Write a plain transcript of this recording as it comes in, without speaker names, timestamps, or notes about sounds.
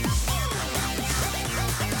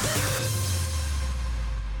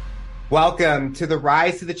Welcome to the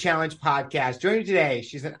Rise to the Challenge podcast. Joining me today,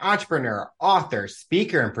 she's an entrepreneur, author,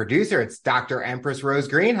 speaker, and producer. It's Dr. Empress Rose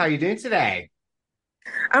Green. How are you doing today?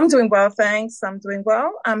 I'm doing well, thanks. I'm doing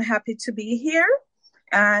well. I'm happy to be here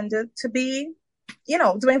and to be,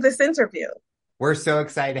 doing this interview. We're so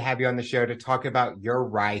excited to have you on the show to talk about your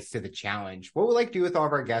rise to the challenge. What we like to do with all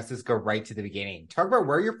of our guests is go right to the beginning. Talk about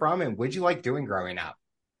where you're from and what you like doing growing up.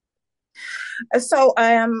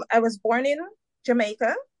 I was born in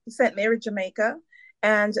Jamaica, St. Mary, Jamaica,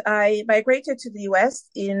 and I migrated to the US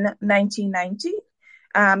in 1990.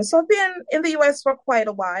 So I've been in the US for quite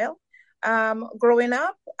a while. Growing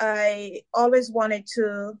up, I always wanted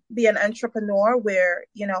to be an entrepreneur where,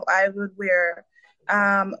 I would wear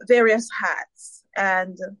various hats.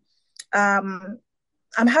 And I'm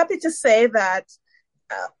happy to say that,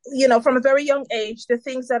 from a very young age, the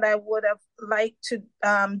things that I would have liked to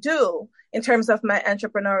do in terms of my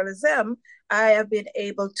entrepreneurialism, I have been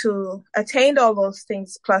able to attain all those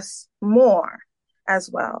things plus more as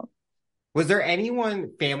well. Was there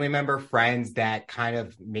anyone, family member, friends that kind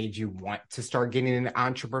of made you want to start getting an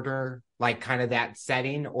entrepreneur, like kind of that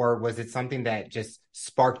setting? Or was it something that just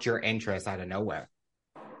sparked your interest out of nowhere?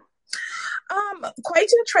 Quite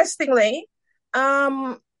interestingly,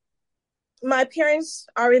 my parents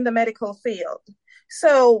are in the medical field.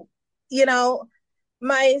 So,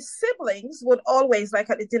 my siblings would always, like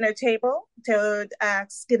at the dinner table, they would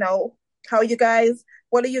ask, what do you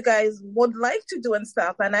guys would like to do and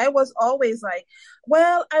stuff? And I was always like,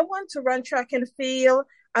 well, I want to run track and field.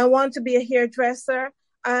 I want to be a hairdresser.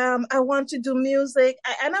 I want to do music.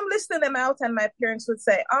 And I'm listing them out, and my parents would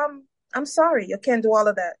say, I'm sorry, you can't do all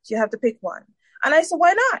of that. You have to pick one. And I said,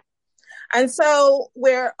 why not? And so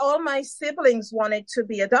where all my siblings wanted to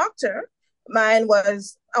be a doctor, mine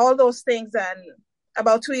was all those things. And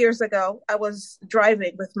about 2 years ago, I was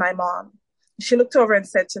driving with my mom. She looked over and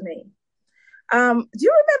said to me, do you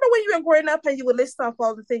remember when you were growing up and you would list off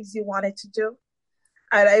all the things you wanted to do?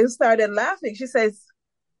 And I started laughing. She says,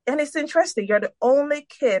 and it's interesting, you're the only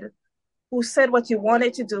kid who said what you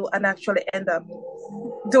wanted to do and actually end up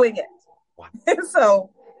doing it. Wow.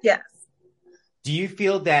 So, yes. Do you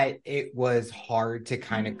feel that it was hard to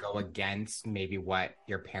kind of go against maybe what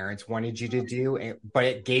your parents wanted you to do, but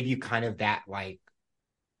it gave you kind of that like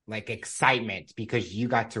excitement because you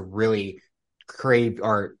got to really crave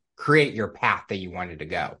or create your path that you wanted to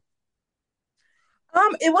go?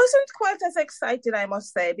 It wasn't quite as exciting, I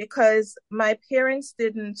must say, because my parents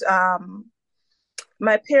didn't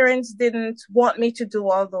want me to do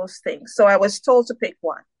all those things. So I was told to pick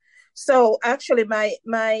one. So actually my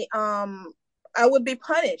I would be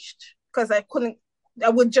punished because I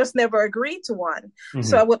would just never agree to one. Mm-hmm.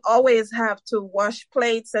 So I would always have to wash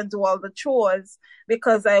plates and do all the chores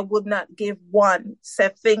because I would not give one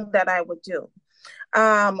set thing that I would do.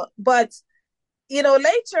 But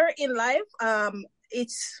later in life,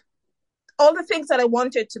 it's all the things that I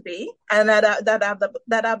wanted to be and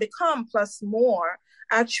that I've become plus more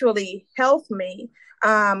actually helped me,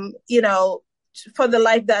 for the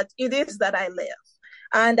life that it is that I live.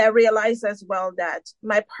 And I realize as well that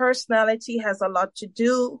my personality has a lot to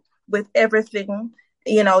do with everything,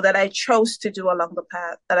 that I chose to do along the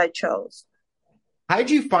path that I chose. How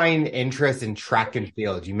did you find interest in track and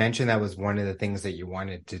field? You mentioned that was one of the things that you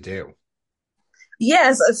wanted to do.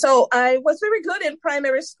 Yes. So I was very good in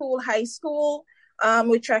primary school, high school,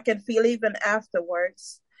 with track and field, even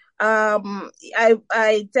afterwards.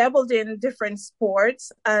 I dabbled in different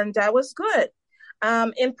sports and I was good.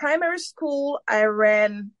 In primary school, I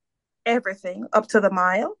ran everything up to the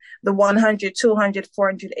mile, the 100, 200,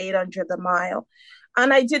 400, 800, the mile.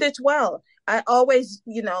 And I did it well. I always,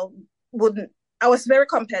 I was very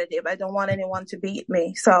competitive. I don't want anyone to beat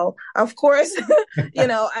me. So, of course,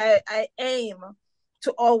 I aim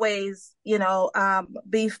to always,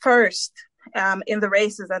 be first in the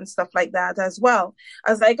races and stuff like that as well.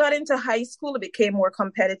 As I got into high school, it became more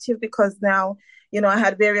competitive because now, I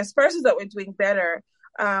had various persons that were doing better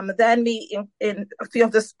than me in a few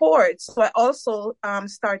of the sports. So I also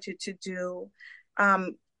started to do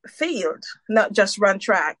field, not just run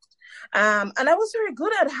track. And I was very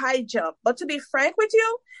good at high jump. But to be frank with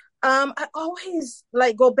you, I always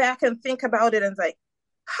go back and think about it and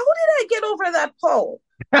how did I get over that pole?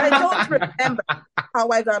 I don't remember how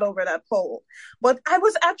I got over that pole. But I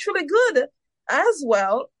was actually good as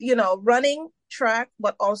well, running track,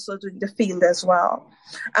 but also doing the field as well.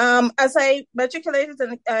 As I matriculated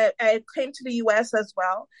and I came to the US as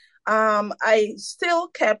well, I still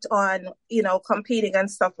kept on, competing and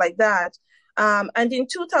stuff like that. And in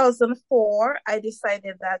 2004, I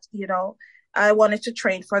decided that, I wanted to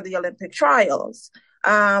train for the Olympic trials.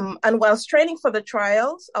 And whilst training for the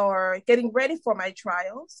trials or getting ready for my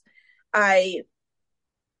trials, I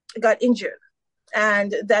got injured.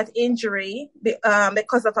 And that injury,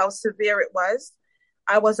 because of how severe it was,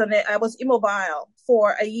 I was immobile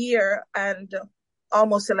for a year and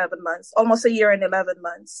almost 11 months, almost a year and 11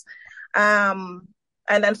 months. And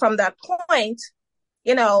then from that point,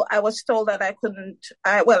 I was told that I couldn't.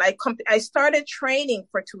 I started training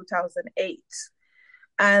for 2008,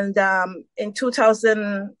 and in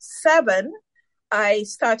 2007, I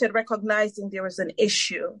started recognizing there was an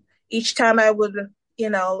issue. Each time I would,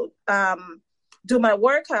 do my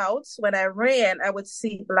workouts, when I ran, I would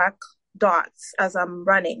see black dots as I'm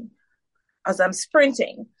running, as I'm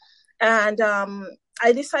sprinting. And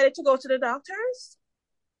I decided to go to the doctors.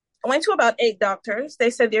 I went to about 8 doctors. They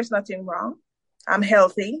said there's nothing wrong. I'm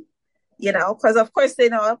healthy, because of course they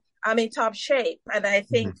know I'm in top shape. And I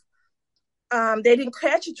think they didn't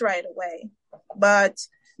catch it right away. But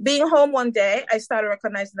being home one day, I started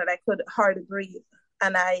recognizing that I could hardly breathe.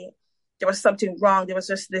 And there was something wrong. There was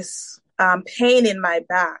just this pain in my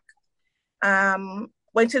back.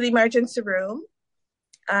 Went to the emergency room,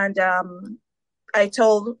 and I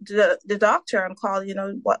told the doctor and called,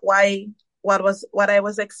 what I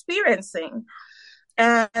was experiencing.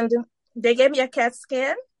 And they gave me a CAT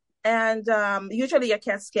scan. And usually a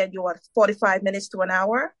CAT scan, you want 45 minutes to an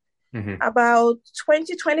hour. About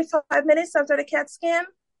 20, 25 minutes after the CAT scan,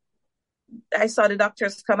 I saw the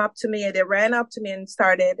doctors come up to me, and they ran up to me and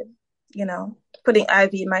started, putting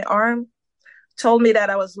IV in my arm. Told me that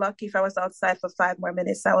I was lucky if I was outside for 5 more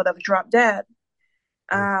minutes, I would have dropped dead.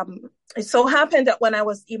 It so happened that when I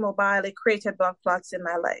was immobile, it created blood clots in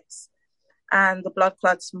my legs, and the blood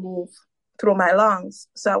clots moved through my lungs.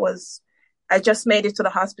 So I just made it to the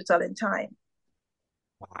hospital in time.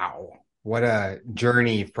 Wow. What a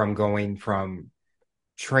journey from going from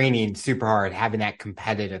training super hard, having that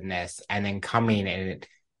competitiveness, and then coming and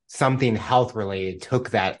something health related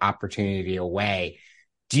took that opportunity away.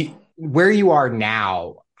 Where you are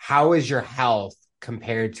now, how is your health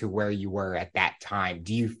compared to where you were at that time?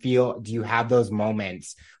 Do you have those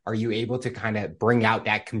moments? Are you able to kind of bring out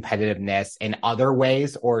that competitiveness in other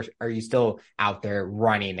ways, or are you still out there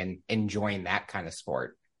running and enjoying that kind of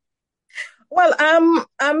sport? Well,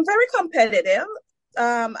 I'm very competitive.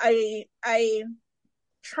 I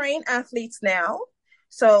train athletes now.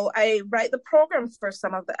 So I write the programs for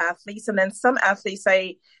some of the athletes, and then some athletes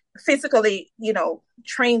I physically,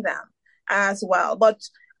 train them as well. But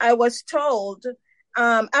I was told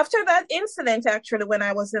after that incident, actually, when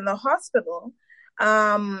I was in the hospital,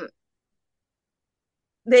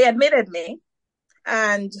 they admitted me,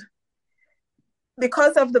 and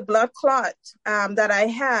because of the blood clot that I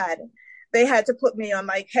had, they had to put me on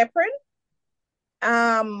like heparin.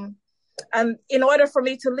 And in order for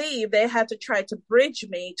me to leave, they had to try to bridge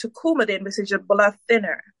me to Coumadin, which is a blood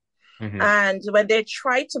thinner. And when they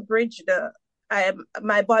tried to bridge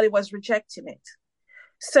my body was rejecting it.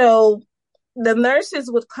 So the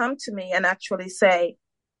nurses would come to me and actually say,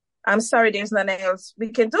 "I'm sorry, there's nothing else we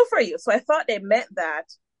can do for you." So I thought they meant that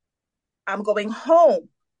I'm going home.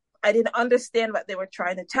 I didn't understand what they were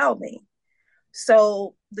trying to tell me.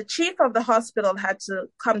 So the chief of the hospital had to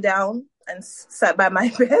come down and sat by my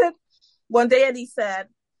bed one day, and he said,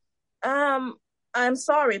 "I'm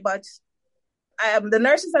sorry, but the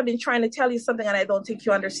nurses have been trying to tell you something, and I don't think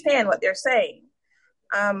you understand what they're saying."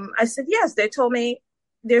 I said, "Yes, they told me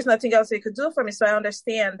there's nothing else they could do for me, so I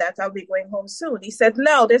understand that I'll be going home soon." He said,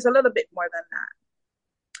 "No, there's a little bit more than that.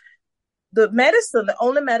 The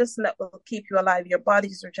only medicine that will keep you alive, your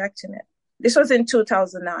body's rejecting it." This was in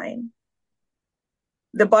 2009.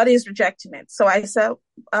 The body is rejecting it. So I said,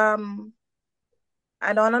 "I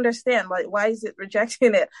don't understand. Why is it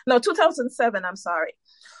rejecting it?" No, 2007, I'm sorry.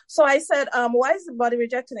 So I said, "Why is the body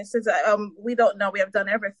rejecting it?" He says, "We don't know. We have done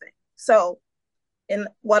everything." So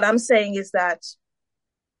what I'm saying is that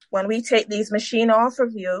when we take these machines off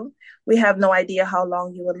of you, we have no idea how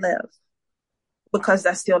long you will live, because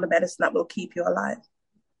that's the only medicine that will keep you alive.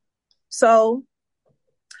 So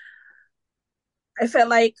it felt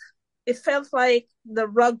like the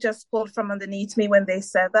rug just pulled from underneath me when they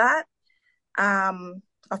said that.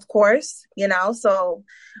 Of course, so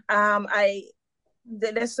I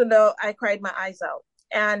cried my eyes out,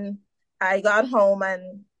 and I got home,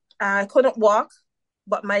 and I couldn't walk,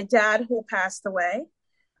 but my dad, who passed away,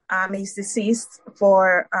 he's deceased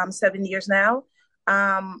for 7 years now.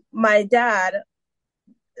 My dad,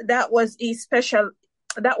 that was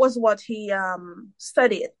what he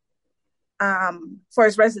studied for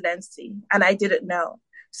his residency, and I didn't know.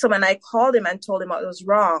 So when I called him and told him what was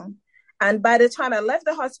wrong, and by the time I left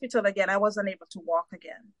the hospital again, I wasn't able to walk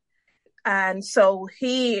again. And so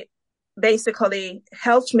he basically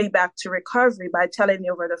helped me back to recovery by telling me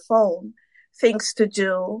over the phone things to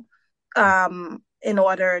do in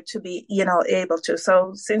order to be, able to.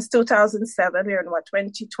 So since 2007, we're in what,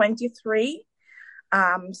 2023?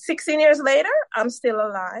 16 years later, I'm still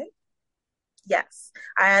alive. Yes.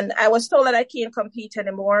 And I was told that I can't compete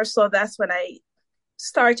anymore. So that's when I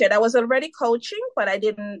started. I was already coaching, but I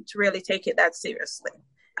didn't really take it that seriously.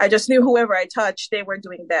 I just knew whoever I touched, they were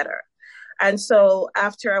doing better. And so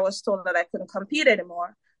after I was told that I couldn't compete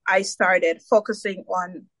anymore, I started focusing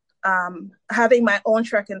on having my own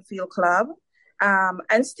track and field club,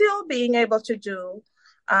 and still being able to do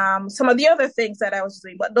some of the other things that I was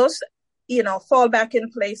doing. But those, fall back in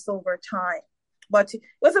place over time. But it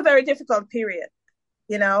was a very difficult period,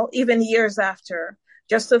 even years after,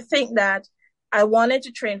 just to think that I wanted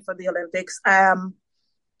to train for the Olympics.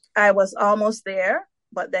 I was almost there,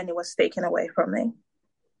 but then it was taken away from me.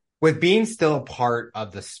 With being still a part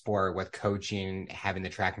of the sport, with coaching, having the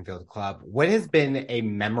track and field club, what has been a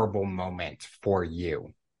memorable moment for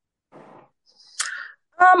you?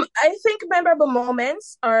 I think memorable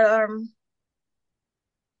moments are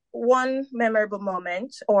one memorable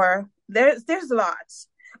moment, or there's lots.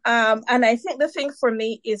 And I think the thing for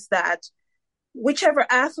me is that whichever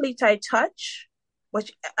athlete I touch,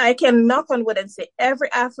 which I can knock on wood and say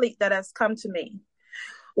every athlete that has come to me,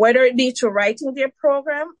 whether it be to writing their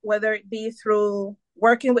program, whether it be through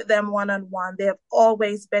working with them one-on-one, they have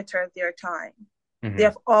always bettered their time. Mm-hmm. They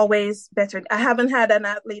have always bettered. I haven't had an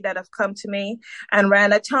athlete that have come to me and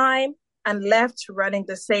ran a time and left running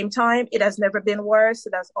the same time. It has never been worse.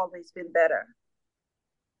 It has always been better.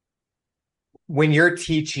 When you're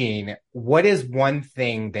teaching, what is one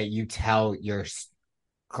thing that you tell your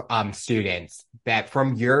students that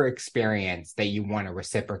from your experience that you want to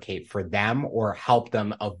reciprocate for them or help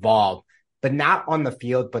them evolve, but not on the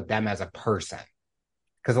field, but them as a person?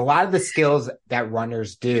 Because a lot of the skills that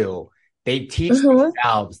runners do, they teach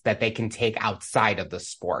themselves that they can take outside of the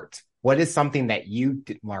sport. What is something that you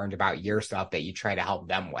learned about yourself that you try to help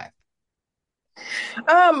them with?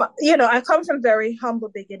 I come from very humble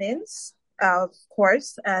beginnings, of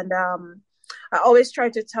course. And I always try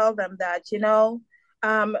to tell them that,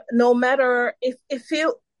 no matter if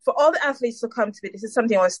you, for all the athletes to come to me, this is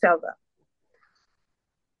something I always tell them.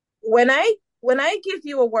 When I give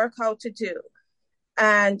you a workout to do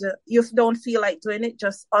and you don't feel like doing it,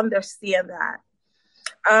 just understand that.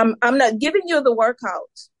 I'm not giving you the workout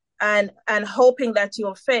and hoping that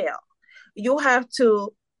you'll fail. You have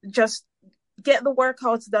to just get the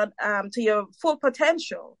workouts done to your full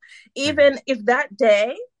potential. Even if that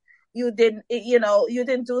day you didn't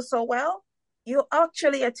do so well, you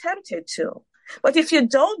actually attempted to. But if you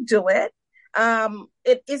don't do it,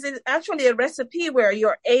 it is actually a recipe where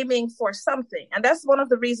you're aiming for something. And that's one of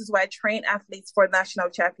the reasons why I train athletes for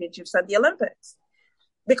national championships and the Olympics,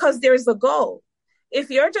 because there's a goal. If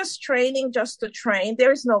you're just training just to train,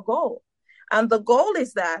 there is no goal. And the goal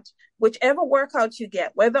is that whichever workout you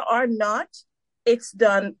get, whether or not it's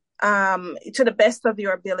done to the best of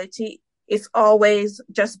your ability, it's always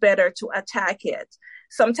just better to attack it.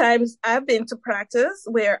 Sometimes I've been to practice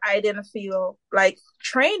where I didn't feel like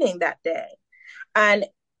training that day. And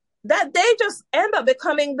that day just ended up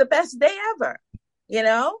becoming the best day ever,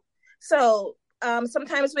 So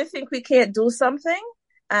sometimes we think we can't do something.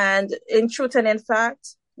 And in truth and in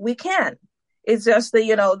fact, we can. It's just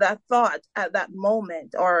that thought at that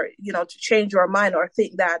moment, or, to change your mind or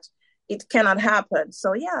think that it cannot happen.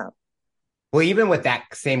 So, yeah. Well, even with that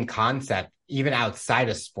same concept, even outside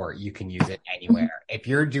of sport, you can use it anywhere. Mm-hmm. If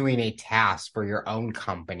you're doing a task for your own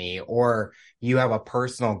company or you have a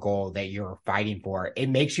personal goal that you're fighting for, it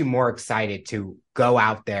makes you more excited to go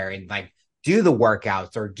out there and do the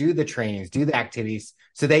workouts or do the trainings, do the activities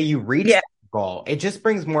so that you reach that goal. It just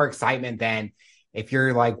brings more excitement than if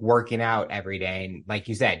you're working out every day. And like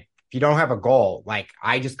you said, if you don't have a goal,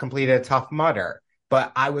 I just completed a Tough Mudder,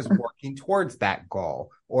 but I was working towards that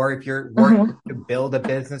goal. Or if you're working to build a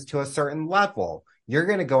business to a certain level, you're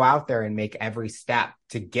going to go out there and make every step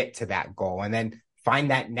to get to that goal and then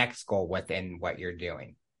find that next goal within what you're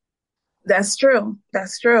doing. That's true.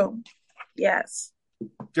 That's true. Yes.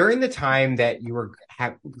 During the time that you were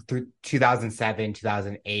through 2007,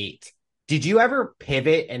 2008, did you ever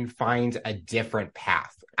pivot and find a different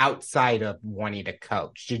path outside of wanting to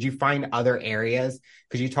coach? Did you find other areas?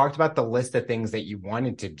 Because you talked about the list of things that you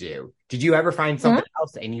wanted to do. Did you ever find something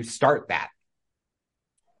else and you start that?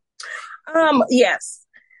 Yes.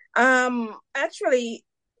 Actually,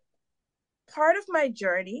 part of my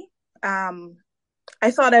journey,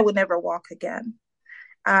 I thought I would never walk again.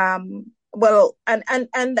 well, and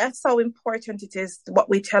that's how important it is, what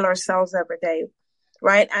we tell ourselves every day,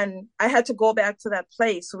 right? And I had to go back to that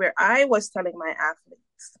place where I was telling my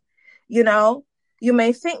athletes, you know, you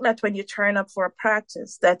may think that when you turn up for a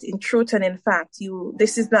practice, that in truth and in fact,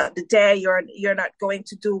 this is not the day you're not going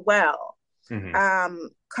to do well, Hmm.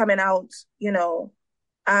 coming out,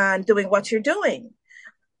 and doing what you're doing.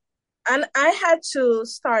 And I had to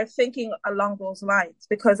start thinking along those lines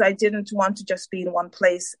because I didn't want to just be in one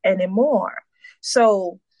place anymore.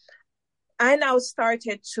 So I now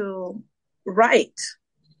started to write.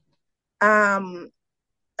 Um,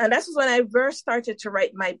 and that's when I first started to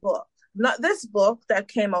write my book. Not this book that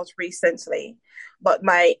came out recently, but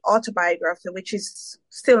my autobiography, which is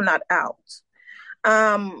still not out.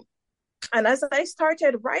 Um, and as I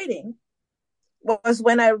started writing, was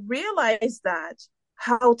when I realized that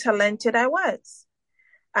how talented I was.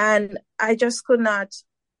 And I just could not,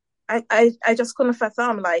 I just couldn't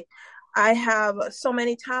fathom. Like, I have so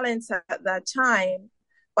many talents at that time,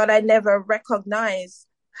 but I never recognized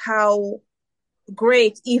how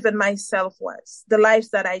great even myself was, the lives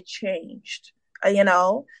that I changed,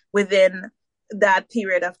 within that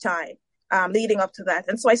period of time, leading up to that.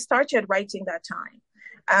 And so I started writing that time.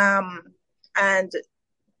 And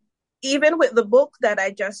even with the book that I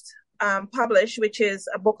just published, which is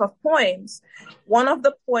a book of poems, one of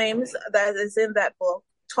the poems that is in that book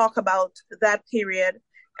talk about that period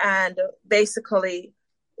and basically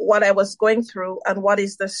what I was going through and what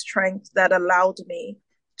is the strength that allowed me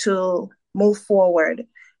to move forward.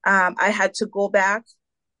 I had to go back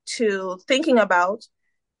to thinking about,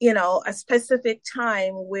 a specific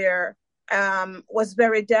time where was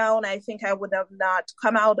very down. I think I would have not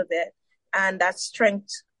come out of it. And that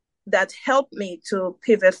strength that helped me to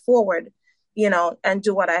pivot forward, and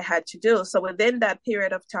do what I had to do. So within that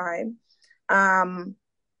period of time,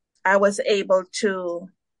 I was able to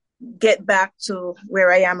get back to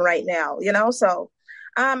where I am right now, so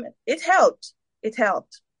it helped. It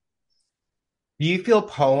helped. Do you feel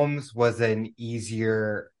poems was an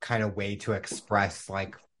easier kind of way to express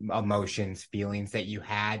like emotions, feelings that you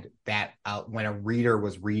had that when a reader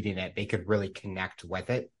was reading it, they could really connect with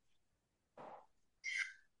it?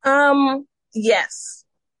 Yes,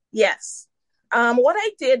 yes. What I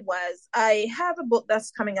did was I have a book that's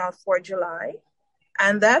coming out for July,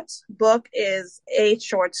 and that book is 8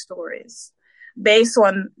 short stories based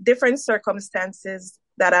on different circumstances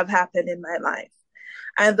that have happened in my life.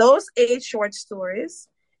 And those 8 short stories,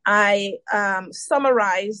 I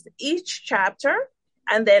summarized each chapter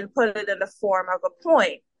and then put it in the form of a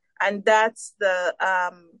poem. And that's the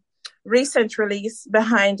recent release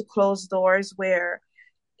Behind Closed Doors, where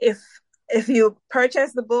if if you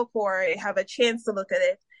purchase the book or have a chance to look at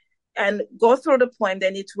it and go through the poem,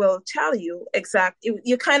 then it will tell you exactly.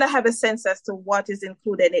 You kind of have a sense as to what is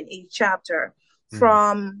included in each chapter, Mhm.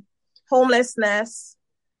 from homelessness,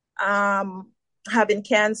 having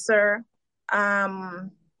cancer,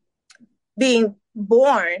 um, being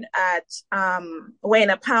born at weighing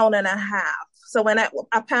a pound and a half. So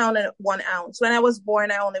a pound and 1 ounce. When I was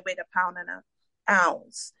born, I only weighed a pound and an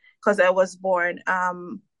ounce because I was born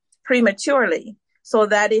prematurely. So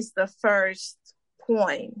that is the first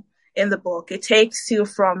point in the book. It takes you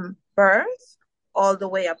from birth all the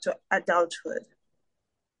way up to adulthood.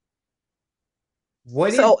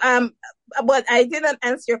 What did So, but I didn't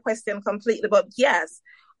answer your question completely. But yes,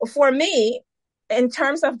 for me, in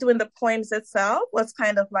terms of doing the poems itself, was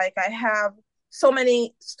kind of like I have so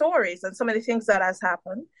many stories and so many things that has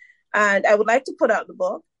happened, and I would like to put out the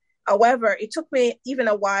book. However, it took me even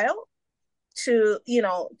a while to,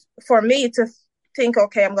 for me to think,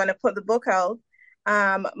 okay, I'm going to put the book out.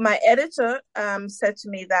 My editor said to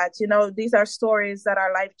me that, these are stories that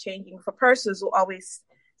are life changing for persons who always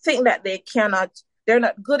think that they're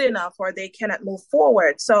not good enough or they cannot move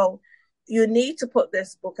forward. So you need to put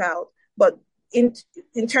this book out. But in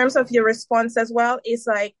terms of your response as well, it's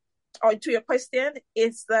like, or to your question,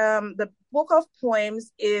 it's the book of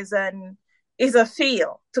poems is a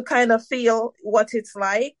feel, to kind of feel what it's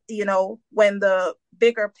like, when the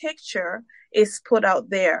bigger picture is put out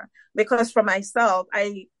there. Because for myself,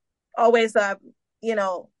 I always,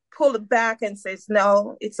 pull it back and says,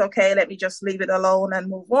 no, it's okay. Let me just leave it alone and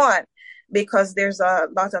move on, because there's a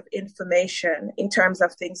lot of information in terms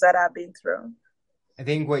of things that I've been through. I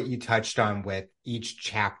think what you touched on with each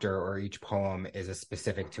chapter or each poem is a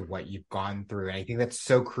specific to what you've gone through. And I think that's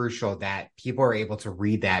so crucial that people are able to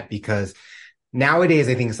read that, because nowadays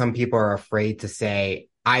I think some people are afraid to say,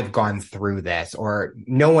 I've gone through this, or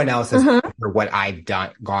no one else has Mm-hmm. gone through what I've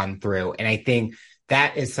gone through. And I think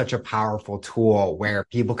that is such a powerful tool where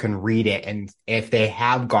people can read it. And if they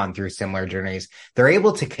have gone through similar journeys, they're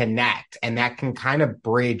able to connect, and that can kind of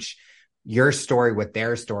bridge your story with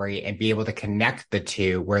their story and be able to connect the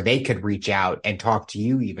two where they could reach out and talk to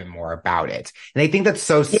you even more about it. And I think that's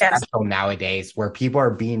so Yes. special nowadays where people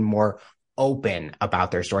are being more open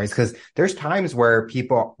about their stories, because there's times where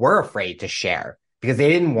people were afraid to share because they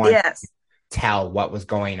didn't want to Yes. tell what was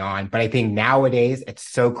going on. But I think nowadays it's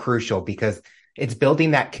so crucial because it's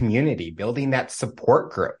building that community, building that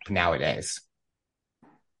support group nowadays.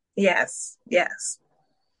 Yes. Yes.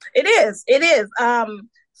 It is. It is.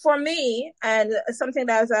 For me, and something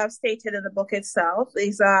that as I've stated in the book itself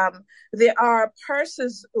is there are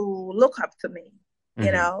persons who look up to me,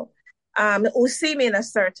 you Mm-hmm. know, who see me in a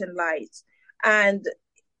certain light. And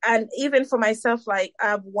even for myself, like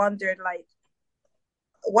I've wondered like,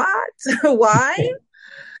 what? Why?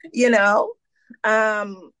 You know?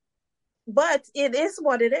 Um, but it is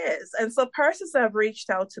what it is. And so persons have reached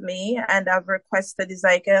out to me and I've requested is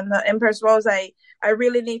like, and Empress Rose, I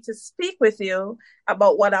really need to speak with you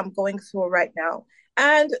about what I'm going through right now.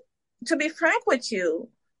 And to be frank with you,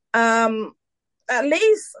 um, at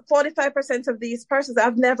least 45% of these persons,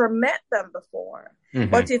 I've never met them before,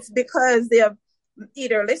 Mm-hmm. but it's because they have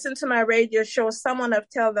either listened to my radio show, someone have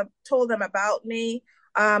told them about me.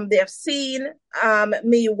 They have seen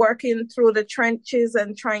me working through the trenches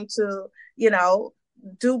and trying to, you know,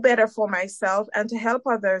 do better for myself and to help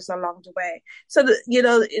others along the way. So,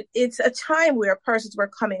 it's a time where persons were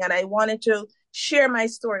coming and I wanted to share my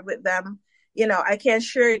story with them. You know, I can't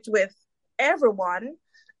share it with everyone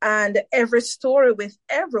and every story with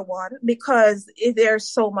everyone because there's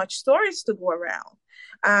so much stories to go around,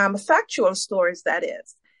 factual stories, that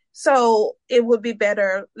is. So it would be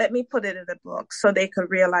better, let me put it in a book so they could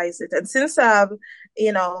realize it. And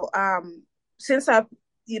you know, since I've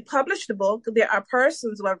you published the book, there are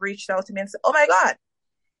persons who have reached out to me and said, oh my God,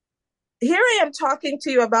 here I am talking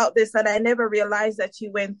to you about this, and I never realized that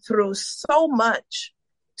you went through so much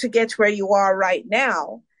to get where you are right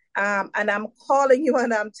now. And I'm calling you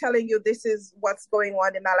and I'm telling you this is what's going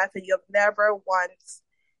on in my life, and you've never once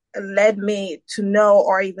led me to know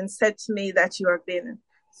or even said to me that you have been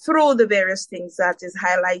through the various things that is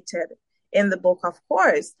highlighted in the book, of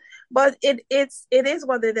course. But it is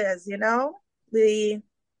what it is, you know.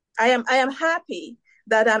 I am happy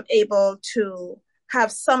that I'm able to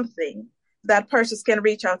have something that persons can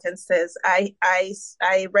reach out and says, I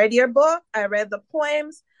read your book, I read the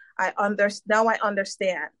poems, now I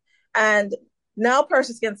understand. And now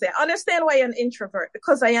persons can say, I understand why you're an introvert,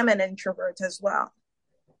 because I am an introvert as well.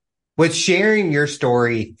 With sharing your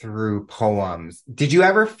story through poems, did you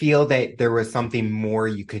ever feel that there was something more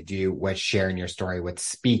you could do with sharing your story with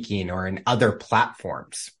speaking or in other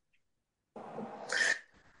platforms?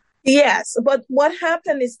 Yes, but what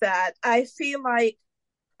happened is that I feel like,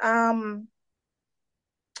 what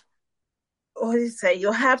do you say?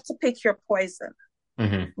 You have to pick your poison,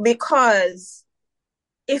 Mm-hmm. because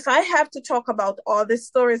if I have to talk about all the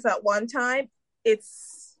stories at one time,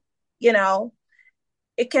 it's, you know,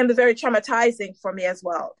 it can be very traumatizing for me as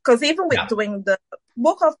well. Because even with Yeah. doing the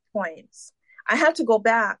book of poems, I have to go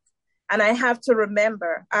back and I have to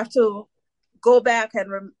remember. I have to go back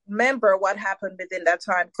and remember what happened within that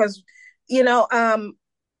time. Because, you know,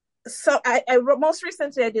 so most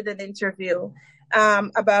recently I did an interview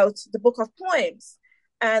about the book of poems,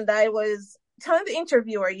 and I was telling the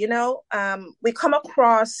interviewer, you know, we come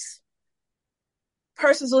across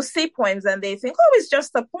persons who see poems and they think, oh, it's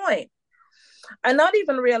just a poem, and not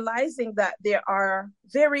even realizing that there are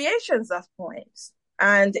variations of poems.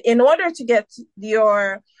 And in order to get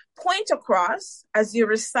your point across as you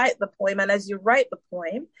recite the poem and as you write the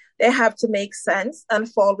poem, they have to make sense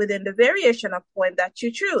and fall within the variation of poem that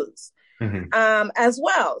you choose, as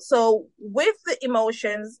well. So with the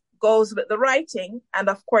emotions goes with the writing. And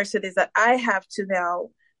of course, it is that I have to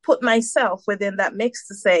now put myself within that mix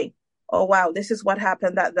to say, oh, wow, this is what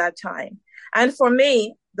happened at that time. And for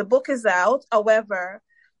me, the book is out. However,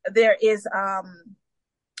 there is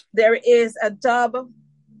a dub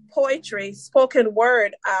poetry spoken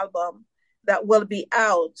word album that will be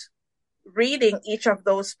out, reading each of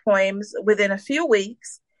those poems within a few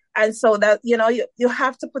weeks. And so that, you know, you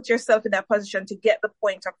have to put yourself in that position to get the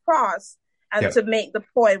point across and Yep. to make the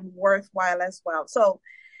poem worthwhile as well. So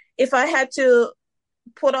if I had to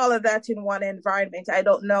put all of that in one environment, I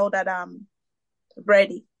don't know that I'm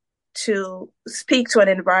ready to speak to an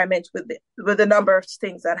environment with the number of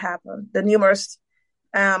things that happen, the numerous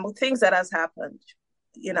things that has happened,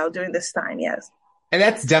 you know, during this time. Yes. And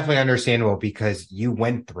that's definitely understandable because you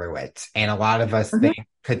went through it. And a lot of us Mm-hmm.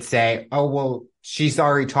 could say, oh, well, she's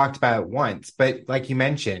already talked about it once, but like you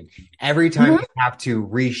mentioned, every time Mhm. you have to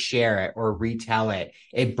reshare it or retell it,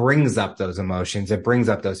 it brings up those emotions, it brings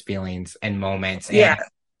up those feelings and moments. Yeah, And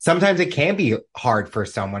sometimes it can be hard for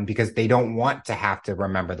someone because they don't want to have to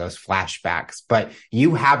remember those flashbacks, but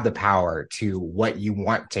you have the power to what you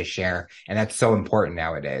want to share. And that's so important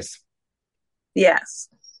nowadays. yes.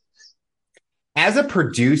 As a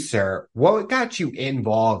producer, what got you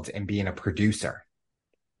involved in being a producer?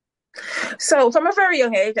 So from a very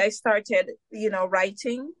young age, I started,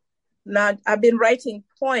 writing. Not, I've been writing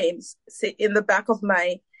poems in the back of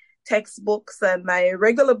my textbooks and my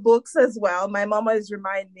regular books as well. My mom always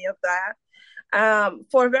reminded me of that.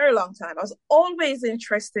 For a very long time, I was always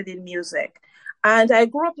interested in music, and I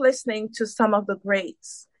grew up listening to some of the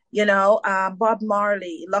greats. Bob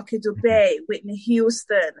Marley, Lucky Dubé, Whitney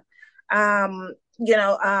Houston,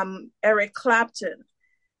 Eric Clapton,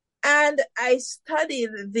 and I studied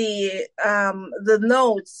the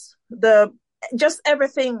notes, the just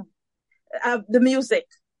everything, the music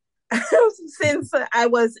since I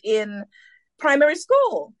was in primary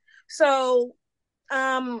school. So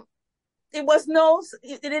um, it was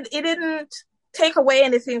it didn't take away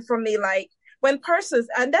anything from me. Like when persons,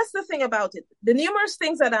 and that's the thing about it, the numerous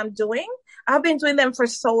things that I'm doing, I've been doing them for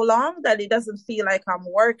so long that it doesn't feel like I'm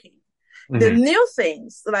working. The Mhm. new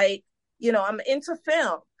things, like, I'm into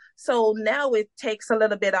film. So now it takes a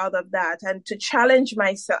little bit out of that. And to challenge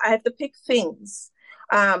myself, I have to pick things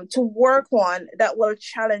to work on that will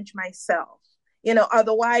challenge myself.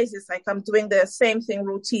 Otherwise it's like I'm doing the same thing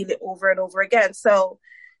routinely over and over again. So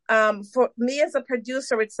for me as a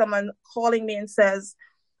producer, with someone calling me and says,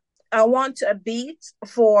 I want a beat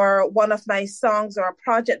for one of my songs or a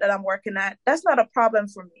project that I'm working at, that's not a problem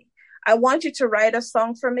for me. I want you to write a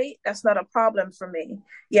song for me. That's not a problem for me.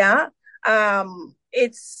 Yeah.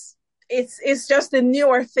 It's just the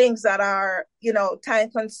newer things that are, time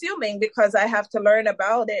consuming because I have to learn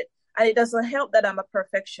about it. And it doesn't help that I'm a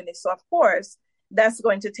perfectionist. So of course, that's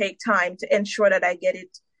going to take time to ensure that I get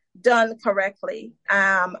it done correctly,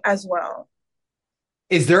 as well.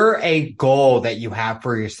 Is there a goal that you have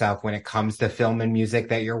for yourself when it comes to film and music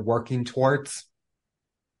that you're working towards?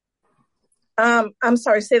 I'm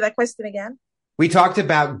sorry, say that question again. We talked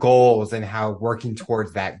about goals and how working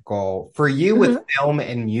towards that goal. For you with Mm-hmm. film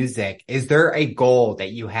and music, is there a goal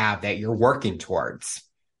that you have that you're working towards?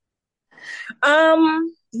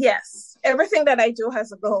 Yes, everything that I do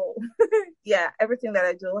has a goal. Yeah, everything that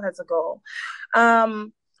I do has a goal.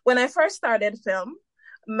 When I first started film,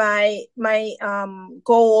 my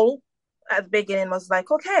goal at the beginning was like,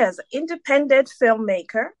 okay, as an independent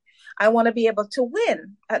filmmaker, I want to be able to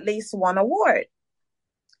win at least one award.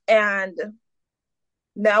 And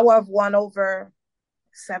now I've won over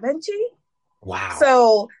 70. Wow.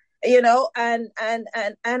 So, and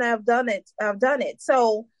I've done it. I've done it.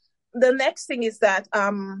 So the next thing is that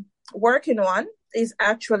working on is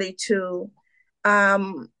actually to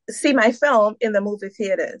see my film in the movie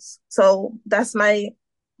theaters. So that's my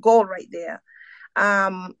goal right there.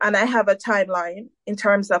 And I have a timeline in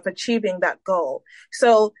terms of achieving that goal.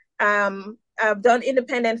 So I've done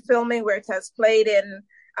independent filming where it has played in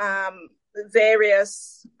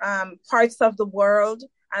various parts of the world,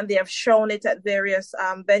 and they have shown it at various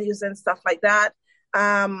venues and stuff like that.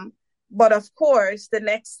 Um, but of course, the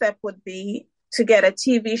next step would be to get a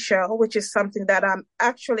TV show, which is something that I'm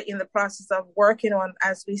actually in the process of working on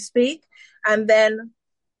as we speak. And then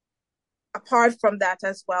apart from that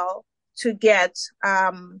as well, to get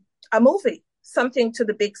a movie, something to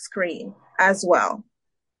the big screen as well.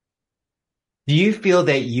 Do you feel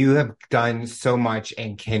that you have done so much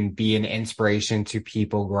and can be an inspiration to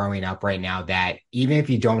people growing up right now that even if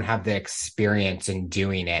you don't have the experience in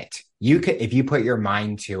doing it, you can, if you put your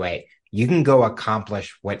mind to it, you can go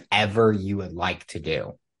accomplish whatever you would like to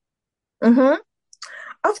do? Mm-hmm.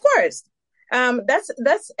 Of course.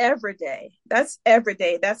 That's every day. That's every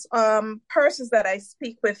day. That's persons that I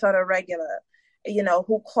speak with on a regular,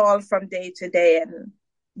 who call from day to day, and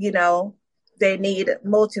you know they need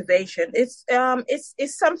motivation. It's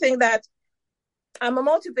something that I'm a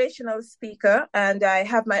motivational speaker, and I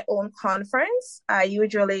have my own conference. I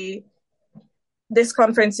usually This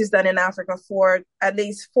conference is done in Africa for at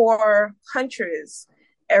least 4 countries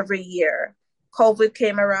every year. COVID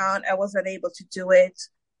came around, I wasn't able to do it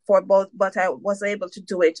for both, but I was able to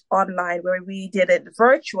do it online where we did it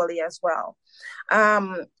virtually as well.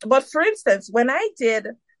 But for instance, when I did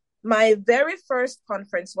my very first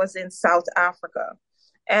conference was in South Africa,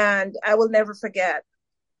 and I will never forget.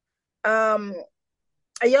 Um,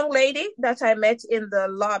 a young lady that I met in the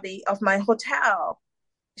lobby of my hotel,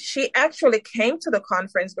 she actually came to the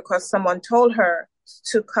conference because someone told her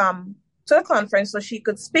to come to the conference so she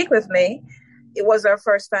could speak with me. It was her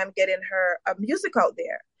first time getting her music out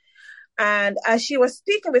there. And as she was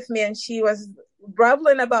speaking with me and she was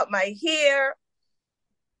babbling about my hair,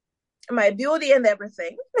 my beauty and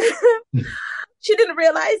everything, she didn't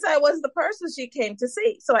realize I was the person she came to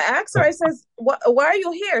see. So I asked her, I says, why are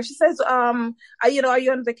you here? She says, are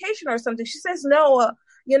you on vacation or something? She says, no,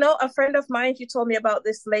 a friend of mine, she told me about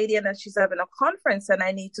this lady and that she's having a conference and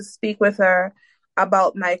I need to speak with her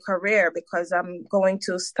about my career because I'm going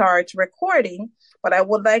to start recording, but I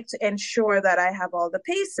would like to ensure that I have all the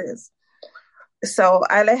pieces. So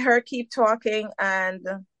I let her keep talking. And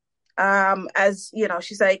as you know,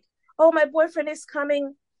 she's like, oh, my boyfriend is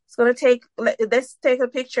coming. Let's take a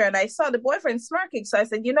picture. And I saw the boyfriend smirking. So I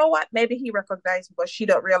said, you know what? Maybe he recognized me, but she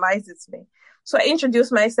don't realize it's me. So I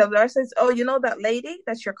introduced myself. I says, oh, you know that lady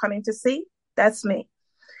that you're coming to see? That's me.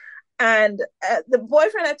 And the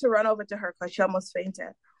boyfriend had to run over to her because she almost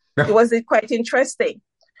fainted. It was quite interesting.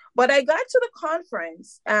 But I got to the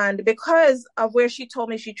conference, and because of where she told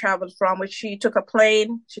me she traveled from, which she took a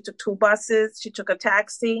plane, she took 2 buses, she took a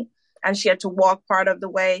taxi, and she had to walk part of the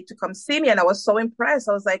way to come see me. And I was so impressed.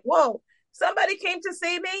 I was like, whoa, somebody came to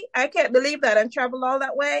see me? I can't believe that, and traveled all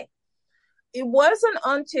that way. It wasn't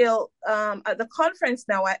until at the conference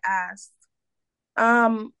now I asked,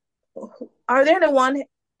 are there anyone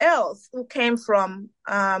else who came from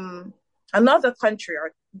another country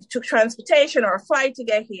or took transportation or a flight to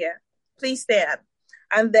get here? Please stand.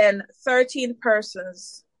 And then 13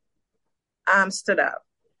 persons stood up.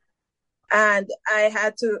 And I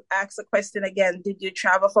had to ask the question again, did you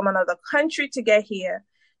travel from another country to get here?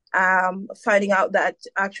 Finding out that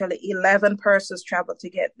actually 11 persons traveled to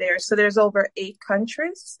get there. So there's over 8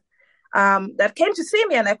 countries that came to see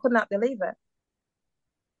me, and I could not believe it.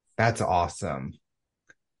 That's awesome.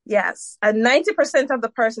 Yes. And 90% of the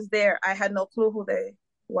persons there, I had no clue who they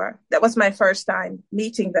were. That was my first time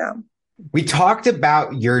meeting them. We talked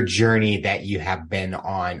about your journey that you have been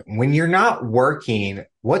on. When you're not working,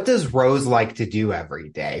 what does Rose like to do every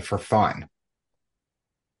day for fun?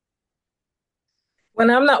 When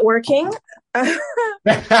I'm not working,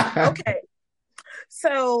 okay.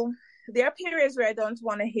 So there are periods where I don't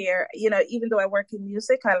want to hear, even though I work in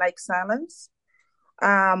music, I like silence.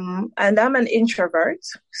 And I'm an introvert.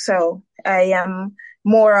 So I am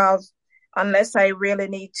more of, unless I really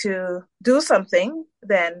need to do something,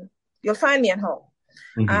 then you'll find me at home.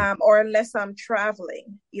 Mm-hmm. Or unless I'm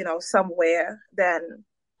traveling, somewhere, then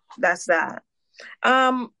that's that.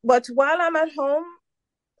 But while I'm at home,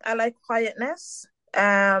 I like quietness,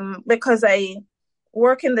 because I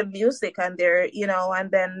work in the music and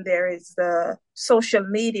and then there is the social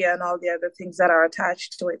media and all the other things that are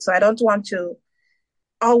attached to it. So I don't want to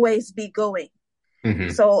always be going. Mm-hmm.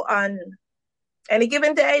 So on any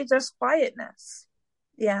given day, just quietness.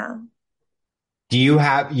 Yeah. You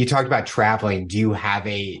talked about traveling. Do you have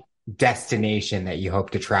a destination that you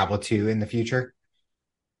hope to travel to in the future?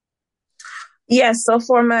 Yes. So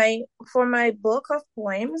for my book of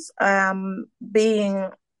poems,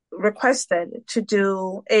 being requested to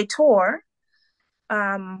do a tour,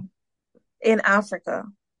 in Africa.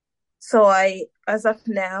 So as of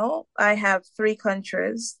now, I have 3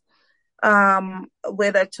 countries,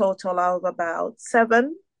 with a total of about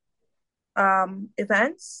 7,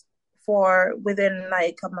 events for within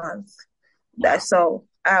like a month. Wow. So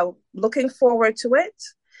I'm looking forward to it.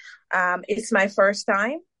 It's my first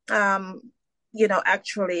time,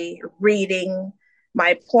 actually reading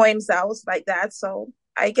my poems out like that. So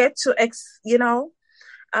I get to,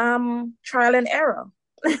 trial and error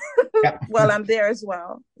while I'm there as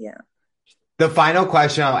well. Yeah. The final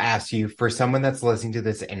question I'll ask you, for someone that's listening to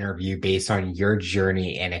this interview based on your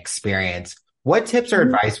journey and experience, what tips or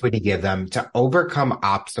advice would you give them to overcome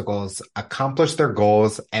obstacles, accomplish their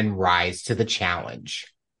goals, and rise to the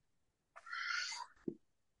challenge?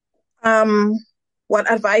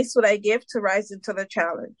 What advice would I give to rise into the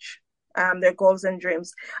challenge, their goals and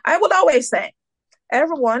dreams? I would always say,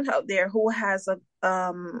 everyone out there who has a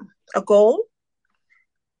goal,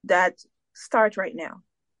 that start right now.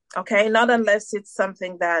 Okay, not unless it's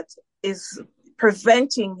something that is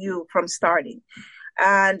preventing you from starting.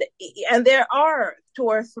 And there are 2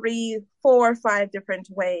 or 3, 4 or 5 different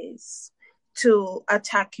ways to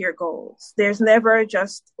attack your goals. There's never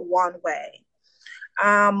just one way.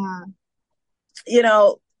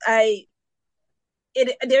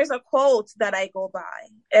 There's a quote that I go by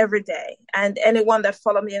every day, and anyone that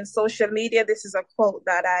follow me on social media, this is a quote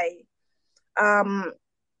that I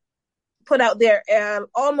put out there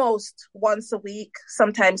almost once a week,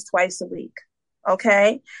 sometimes twice a week.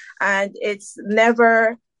 Okay. And it's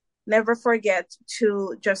never forget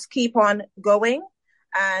to just keep on going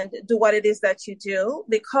and do what it is that you do,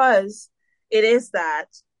 because it is that,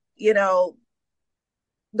 you know,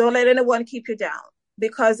 don't let anyone keep you down,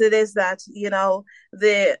 because it is that, you know,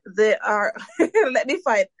 they are let me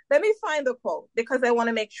find the quote, because I want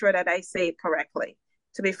to make sure that I say it correctly,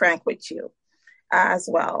 to be frank with you as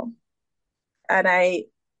well. And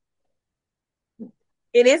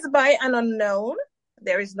it is by an unknown.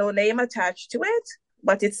 There is no name attached to it,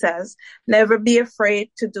 but it says, never be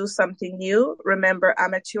afraid to do something new. Remember,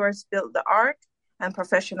 amateurs built the ark and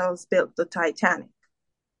professionals built the Titanic.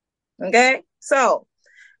 Okay? So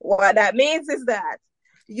what that means is that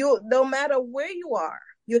no matter where you are,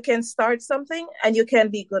 you can start something and you can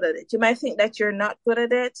be good at it. You might think that you're not good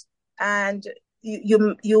at it, and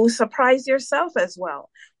you surprise yourself as well.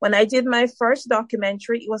 When I did my first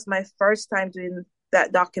documentary, it was my first time doing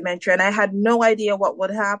that documentary, and I had no idea what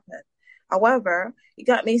would happen. However, it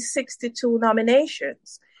got me 62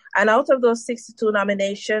 nominations. And out of those 62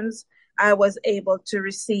 nominations, I was able to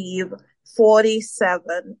receive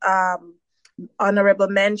 47 honorable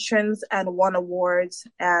mentions and won awards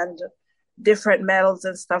and different medals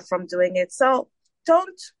and stuff from doing it. So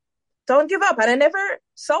don't give up. And I never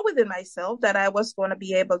saw within myself that I was going to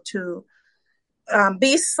be able to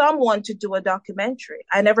be someone to do a documentary.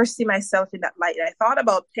 I never see myself in that light. I thought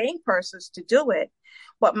about paying persons to do it,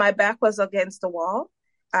 but my back was against the wall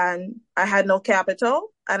and I had no capital,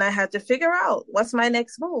 and I had to figure out what's my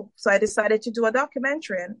next move. So I decided to do a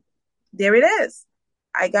documentary, and there it is.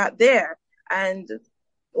 I got there and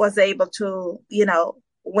was able to, you know,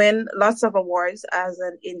 win lots of awards as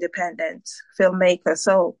an independent filmmaker.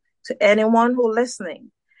 So to anyone who's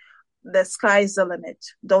listening, the sky's the limit.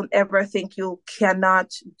 Don't ever think you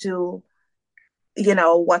cannot do, you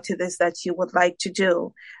know, what it is that you would like to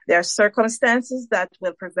do. There are circumstances that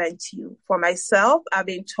will prevent you. For myself, I've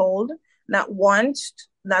been told not once,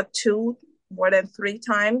 not two, more than 3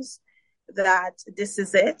 times that this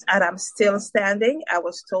is it, and I'm still standing. I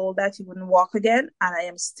was told that you wouldn't walk again, and I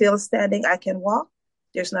am still standing. I can walk.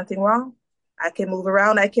 There's nothing wrong. I can move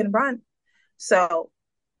around. I can run. So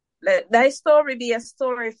let that story be a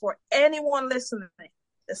story for anyone listening.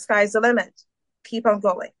 The sky's the limit. Keep on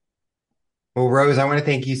going. Well, Rose, I want to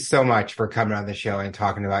thank you so much for coming on the show and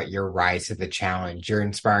talking about your rise to the challenge. You're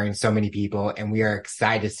inspiring so many people, and we are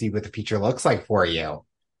excited to see what the future looks like for you.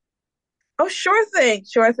 Oh, sure thing.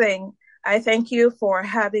 Sure thing. I thank you for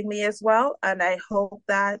having me as well. And I hope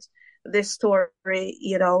that this story,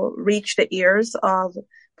 you know, reach the ears of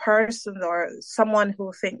person or someone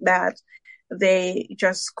who think that they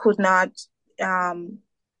just could not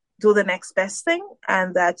do the next best thing,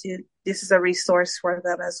 and that this is a resource for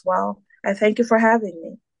them as well. I thank you for having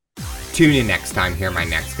me. Tune in next time, hear my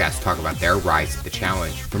next guest talk about their rise to the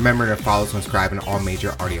challenge. Remember to follow, subscribe on all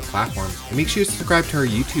major audio platforms, and make sure you subscribe to our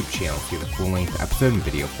YouTube channel to see the full-length episode in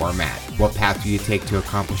video format. What path do you take to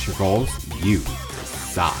accomplish your goals? You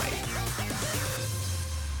decide.